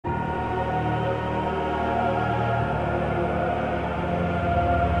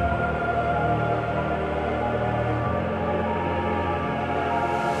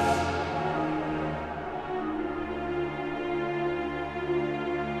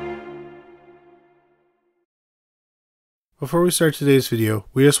Before we start today's video,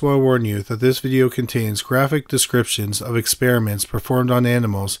 we just want to warn you that this video contains graphic descriptions of experiments performed on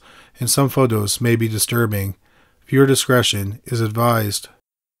animals, and some photos may be disturbing. Viewer discretion is advised.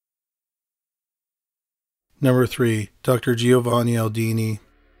 Number 3. Dr. Giovanni Aldini.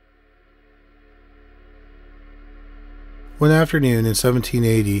 One afternoon in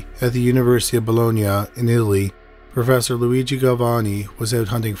 1780, at the University of Bologna in Italy, Professor Luigi Galvani was out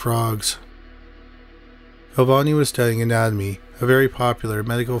hunting frogs. Giovanni was studying anatomy, a very popular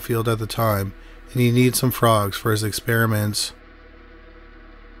medical field at the time, and he needed some frogs for his experiments.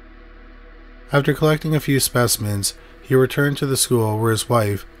 After collecting a few specimens, he returned to the school where his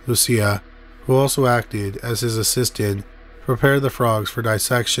wife, Lucia, who also acted as his assistant, prepared the frogs for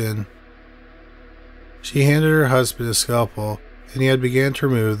dissection. She handed her husband a scalpel, and he had begun to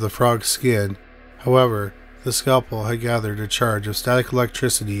remove the frog's skin. However, the scalpel had gathered a charge of static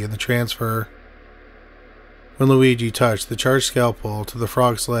electricity in the transfer. When Luigi touched the charged scalpel to the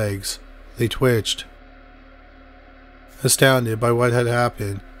frog's legs, they twitched. Astounded by what had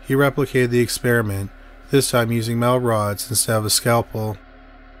happened, he replicated the experiment, this time using metal rods instead of a scalpel.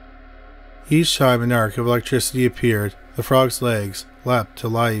 Each time an arc of electricity appeared, the frog's legs leapt to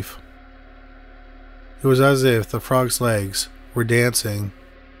life. It was as if the frog's legs were dancing.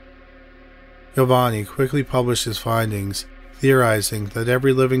 Giovanni quickly published his findings, theorizing that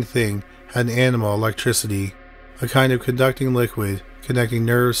every living thing had an animal electricity, a kind of conducting liquid connecting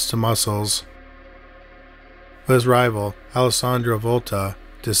nerves to muscles. But his rival, Alessandro Volta,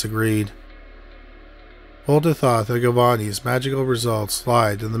 disagreed. Volta thought that Giovanni's magical results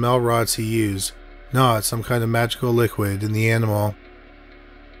lied in the metal rods he used, not some kind of magical liquid in the animal.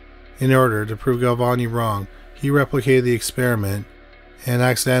 In order to prove Giovanni wrong, he replicated the experiment and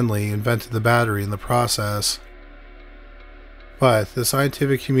accidentally invented the battery in the process. But the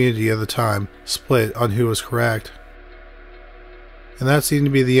scientific community of the time split on who was correct. And that seemed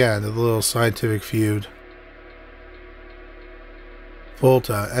to be the end of the little scientific feud.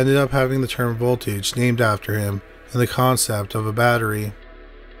 Volta ended up having the term voltage named after him and the concept of a battery.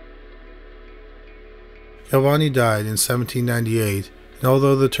 Giovanni died in 1798, and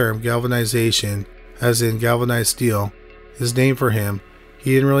although the term galvanization, as in galvanized steel, is named for him,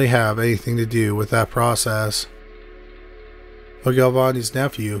 he didn't really have anything to do with that process. But Galvani's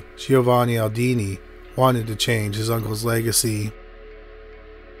nephew, Giovanni Aldini, wanted to change his uncle's legacy.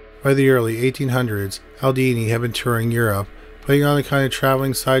 By the early 1800s, Aldini had been touring Europe, putting on a kind of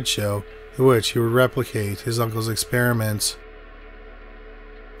traveling sideshow in which he would replicate his uncle's experiments.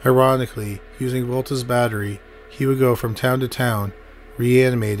 Ironically, using Volta's battery, he would go from town to town,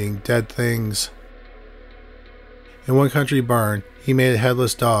 reanimating dead things. In one country barn, he made a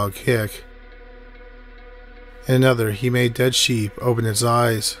headless dog kick. In another, he made dead sheep open its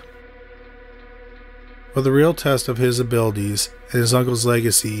eyes. But the real test of his abilities and his uncle's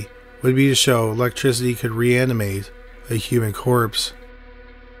legacy would be to show electricity could reanimate a human corpse.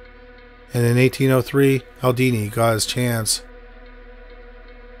 And in 1803, Aldini got his chance.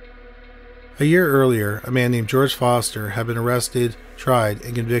 A year earlier, a man named George Foster had been arrested, tried,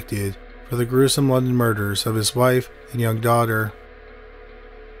 and convicted for the gruesome London murders of his wife and young daughter.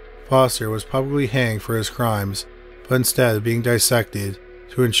 Foster was publicly hanged for his crimes, but instead of being dissected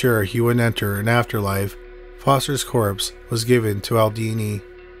to ensure he wouldn't enter an afterlife, Foster's corpse was given to Aldini.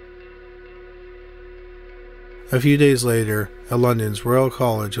 A few days later, at London's Royal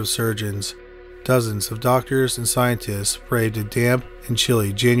College of Surgeons, dozens of doctors and scientists braved a damp and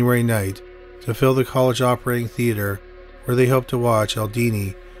chilly January night to fill the college operating theater, where they hoped to watch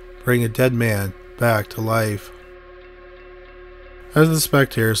Aldini bring a dead man back to life. As the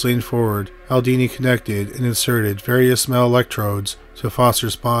spectators leaned forward, Aldini connected and inserted various metal electrodes to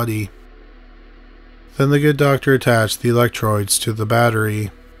Foster's body. Then the good doctor attached the electrodes to the battery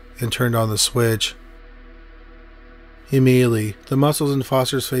and turned on the switch. Immediately, the muscles in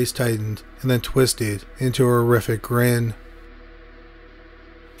Foster's face tightened and then twisted into a horrific grin.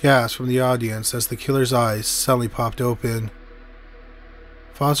 Gasps from the audience as the killer's eyes suddenly popped open.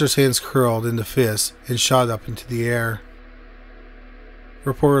 Foster's hands curled into fists and shot up into the air.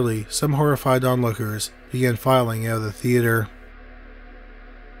 Reportedly, some horrified onlookers began filing out of the theater.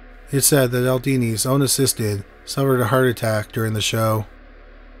 It's said that Aldini's own assistant suffered a heart attack during the show.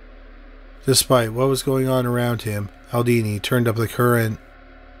 Despite what was going on around him, Aldini turned up the current.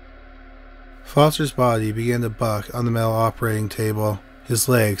 Foster's body began to buck on the metal operating table. His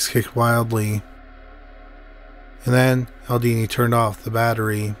legs kicked wildly. And then Aldini turned off the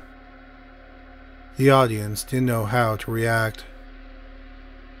battery. The audience didn't know how to react.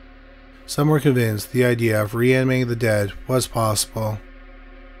 Some were convinced the idea of reanimating the dead was possible.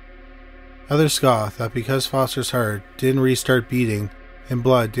 Others scoffed that because Foster's heart didn't restart beating and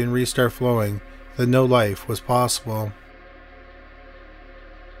blood didn't restart flowing, that no life was possible.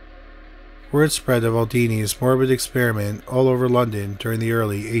 Word spread of Aldini's morbid experiment all over London during the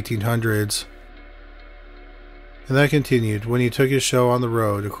early 1800s. And that continued when he took his show on the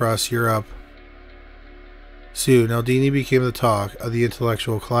road across Europe. Soon, Aldini became the talk of the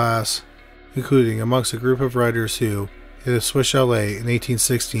intellectual class, including amongst a group of writers who, in a Swiss chalet in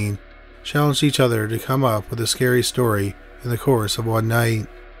 1816, challenged each other to come up with a scary story in the course of one night.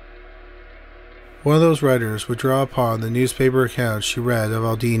 One of those writers would draw upon the newspaper accounts she read of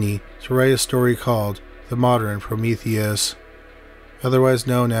Aldini to write a story called The Modern Prometheus, otherwise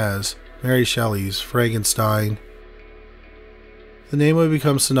known as Mary Shelley's Frankenstein. The name would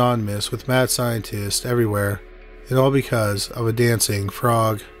become synonymous with mad scientists everywhere, and all because of a dancing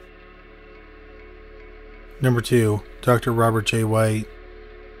frog. Number 2. Dr. Robert J. White.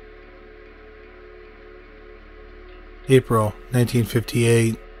 April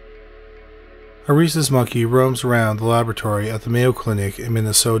 1958. A rhesus monkey roams around the laboratory at the Mayo Clinic in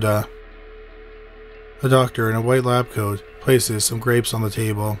Minnesota. A doctor in a white lab coat places some grapes on the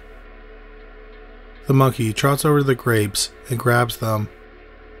table. The monkey trots over to the grapes and grabs them.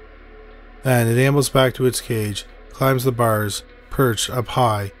 Then it ambles back to its cage, climbs the bars, perched up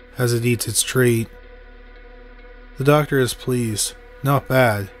high as it eats its treat. The doctor is pleased. Not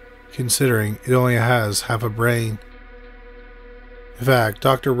bad, considering it only has half a brain. In fact,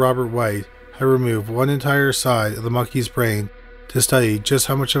 Dr. Robert White had removed one entire side of the monkey's brain to study just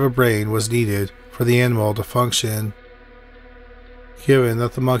how much of a brain was needed for the animal to function. Given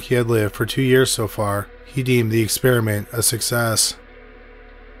that the monkey had lived for 2 years so far, he deemed the experiment a success.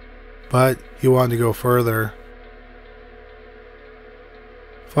 But he wanted to go further.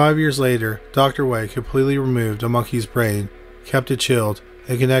 5 years later, Dr. White completely removed a monkey's brain, kept it chilled,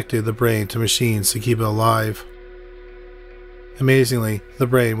 and connected the brain to machines to keep it alive. Amazingly, the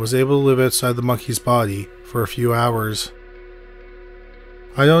brain was able to live outside the monkey's body for a few hours.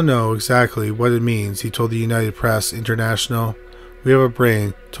 "I don't know exactly what it means," he told the United Press International. "We have a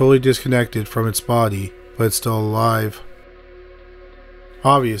brain totally disconnected from its body, but it's still alive."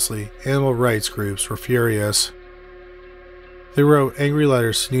 Obviously, animal rights groups were furious. They wrote angry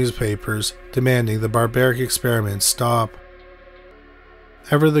letters to newspapers demanding the barbaric experiments stop.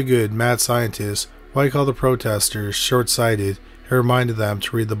 Ever the good mad scientist, White called the protesters short-sighted and reminded them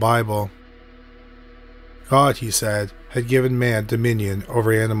to read the Bible. God, he said, had given man dominion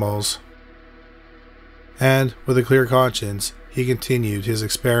over animals. And, with a clear conscience, he continued his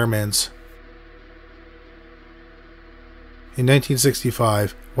experiments. In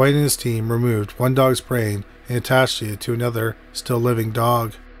 1965, White and his team removed one dog's brain and attached it to another still living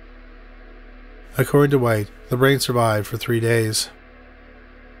dog. According to White, the brain survived for 3 days.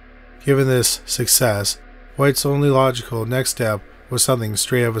 Given this success, White's only logical next step was something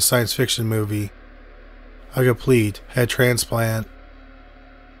straight out of a science fiction movie: a complete head transplant.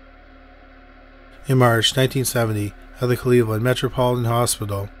 In March 1970, at the Cleveland Metropolitan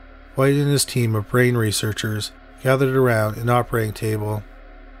Hospital, White and his team of brain researchers gathered around an operating table.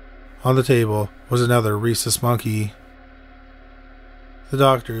 On the table was another rhesus monkey. The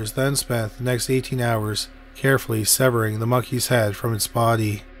doctors then spent the next 18 hours carefully severing the monkey's head from its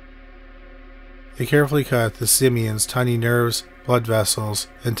body. They carefully cut the simian's tiny nerves, blood vessels,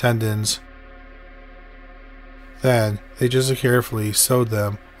 and tendons. Then, they just as carefully sewed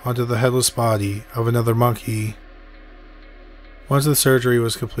them onto the headless body of another monkey. Once the surgery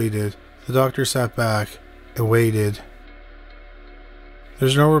was completed, the doctor sat back and waited.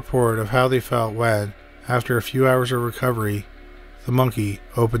 There's no report of how they felt when, after a few hours of recovery, the monkey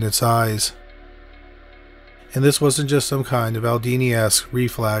opened its eyes. And this wasn't just some kind of Aldini-esque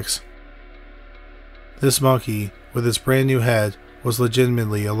reflex. This monkey, with its brand new head, was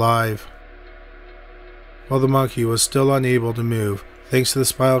legitimately alive. While the monkey was still unable to move, thanks to the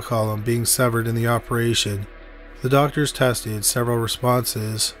spinal column being severed in the operation, the doctors tested several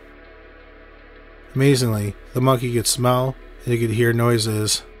responses. Amazingly, the monkey could smell and it could hear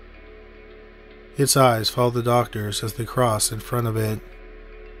noises. Its eyes followed the doctors as they crossed in front of it.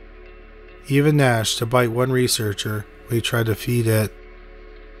 He even gnashed to bite one researcher when he tried to feed it.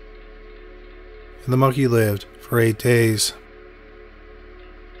 And the monkey lived for 8 days.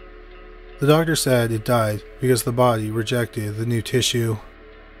 The doctor said it died because the body rejected the new tissue.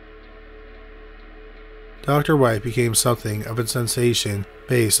 Dr. White became something of a sensation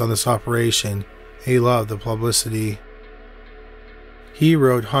based on this operation, and he loved the publicity. He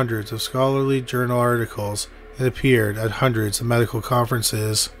wrote hundreds of scholarly journal articles and appeared at hundreds of medical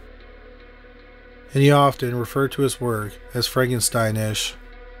conferences. And he often referred to his work as Frankensteinish.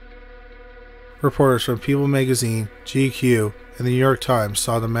 Reporters from People magazine, GQ, and the New York Times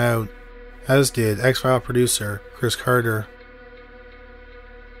sought him out, as did X-Files producer Chris Carter.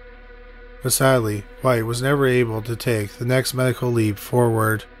 But sadly, White was never able to take the next medical leap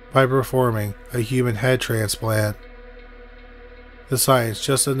forward by performing a human head transplant. The science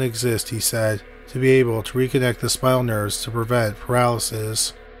just doesn't exist, he said, to be able to reconnect the spinal nerves to prevent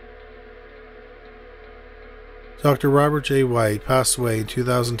paralysis. Dr. Robert J. White passed away in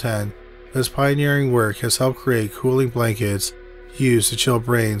 2010, but his pioneering work has helped create cooling blankets used to chill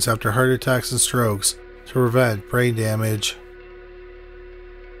brains after heart attacks and strokes to prevent brain damage.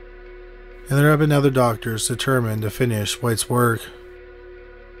 And there have been other doctors determined to finish White's work.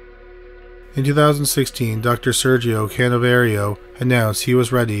 In 2016, Dr. Sergio Cannavario announced he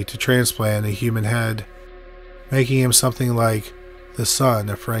was ready to transplant a human head, making him something like the son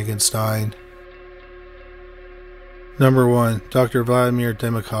of Frankenstein. Number 1. Dr. Vladimir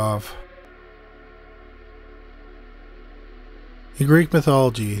Demikhov. In Greek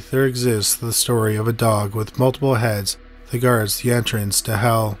mythology, there exists the story of a dog with multiple heads that guards the entrance to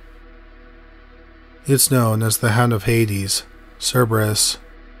hell. It's known as the Hound of Hades, Cerberus.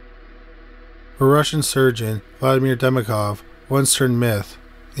 A Russian surgeon, Vladimir Demikhov, once turned myth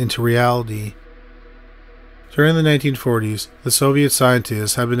into reality. During the 1940s, the Soviet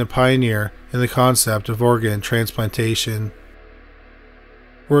scientists had been a pioneer in the concept of organ transplantation.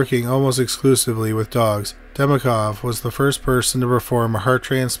 Working almost exclusively with dogs, Demikhov was the first person to perform a heart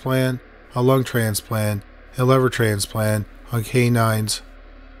transplant, a lung transplant, and liver transplant on canines.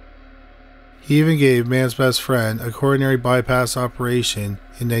 He even gave man's best friend a coronary bypass operation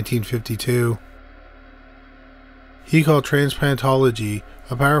in 1952. He called transplantology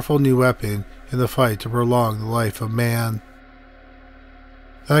a powerful new weapon in the fight to prolong the life of man.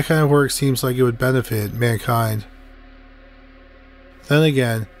 That kind of work seems like it would benefit mankind. Then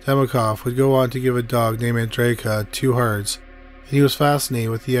again, Demikhov would go on to give a dog named Andreyka 2 hearts, and he was fascinated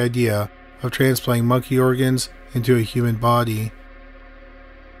with the idea of transplanting monkey organs into a human body.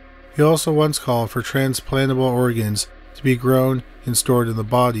 He also once called for transplantable organs to be grown and stored in the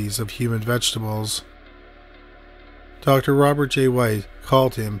bodies of human vegetables. Dr. Robert J. White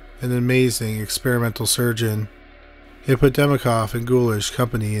called him an amazing experimental surgeon. It put Demikhov in ghoulish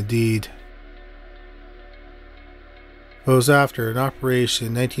company indeed. It was after an operation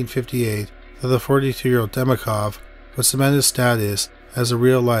in 1958 that the 42-year-old Demikhov would cement his status as a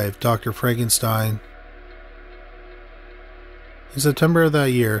real-life Dr. Frankenstein. In September of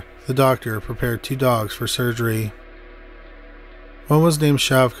that year, the doctor prepared 2 dogs for surgery. One was named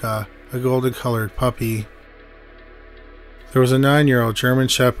Shavka, a golden-colored puppy. There was a 9-year-old German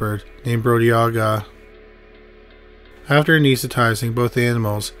Shepherd named Brodiaga. After anesthetizing both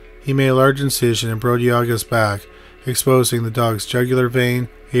animals, he made a large incision in Brodiaga's back, exposing the dog's jugular vein,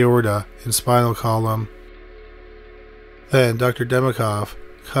 aorta, and spinal column. Then Dr. Demikhov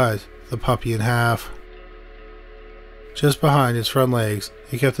cut the puppy in half. Just behind its front legs,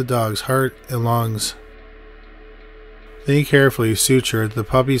 he kept the dog's heart and lungs. Then he carefully sutured the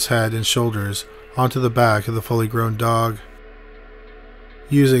puppy's head and shoulders onto the back of the fully grown dog.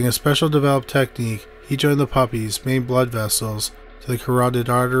 Using a special developed technique, he joined the puppy's main blood vessels to the carotid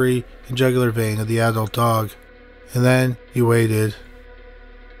artery and jugular vein of the adult dog, and then he waited.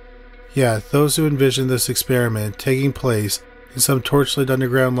 Yet, those who envision this experiment taking place in some torchlit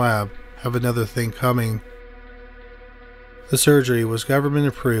underground lab have another thing coming. The surgery was government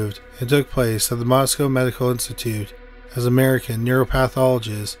approved and took place at the Moscow Medical Institute as American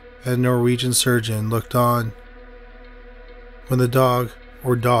neuropathologist and a Norwegian surgeon looked on. When the dog,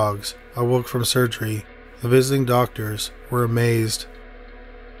 or dogs, awoke from surgery, the visiting doctors were amazed.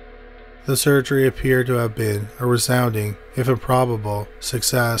 The surgery appeared to have been a resounding, if improbable,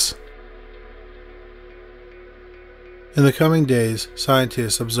 success. In the coming days,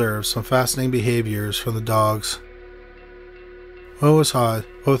 scientists observed some fascinating behaviors from the dogs. When it was hot,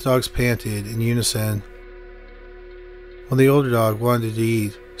 both dogs panted in unison. When the older dog wanted to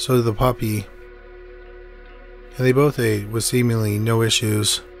eat, so did the puppy. And they both ate with seemingly no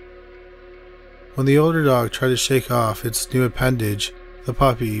issues. When the older dog tried to shake off its new appendage, the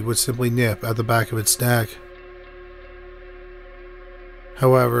puppy would simply nip at the back of its neck.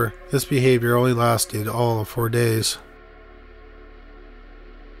 However, this behavior only lasted all of 4 days.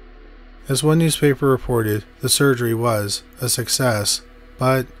 As one newspaper reported, the surgery was a success,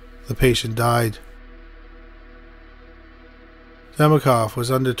 but the patient died. Demikhov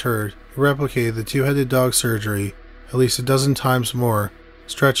was undeterred and replicated the 2-headed dog surgery at least a dozen times more,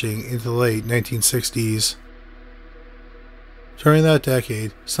 stretching into the late 1960s. During that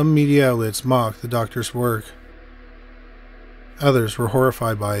decade, some media outlets mocked the doctor's work. Others were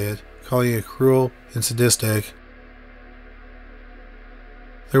horrified by it, calling it cruel and sadistic.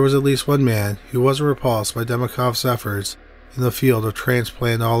 There was at least one man who wasn't repulsed by Demikhov's efforts in the field of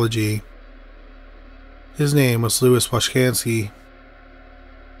transplantology. His name was Louis Washkansky.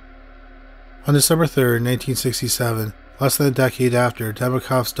 On December 3, 1967, less than a decade after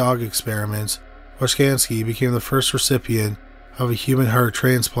Demikhov's dog experiments, Washkansky became the first recipient of a human heart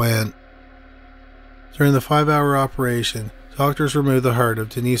transplant. During the 5-hour operation, doctors removed the heart of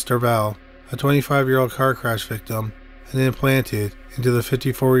Denise Darvell, a 25-year-old car crash victim, and implanted into the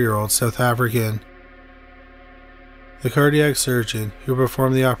 54-year-old South African. The cardiac surgeon who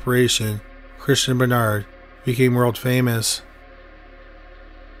performed the operation, Christian Bernard, became world famous.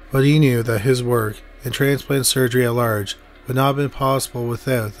 But he knew that his work in transplant surgery at large would not have been possible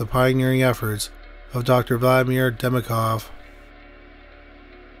without the pioneering efforts of Dr. Vladimir Demikhov.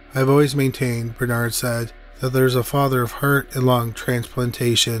 "I have always maintained," Bernard said, "that there is a father of heart and lung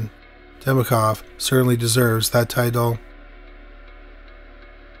transplantation. Demikhov certainly deserves that title."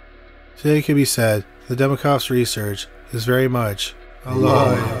 Today it can be said that Demikhov's research is very much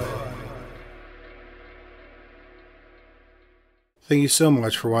alive. Thank you so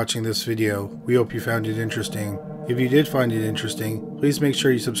much for watching this video. We hope you found it interesting. If you did find it interesting, please make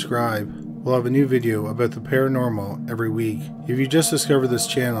sure you subscribe. We'll have a new video about the paranormal every week. If you just discovered this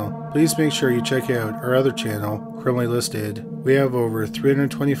channel, please make sure you check out our other channel, Criminally Listed. We have over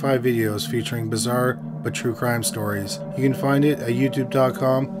 325 videos featuring bizarre but true crime stories. You can find it at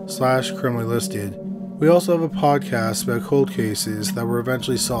youtube.com/criminallylisted. We also have a podcast about cold cases that were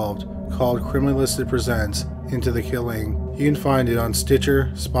eventually solved called Criminally Listed Presents Into the Killing. You can find it on Stitcher,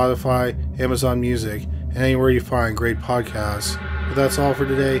 Spotify, Amazon Music, and anywhere you find great podcasts. But that's all for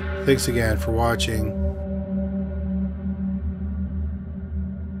today. Thanks again for watching.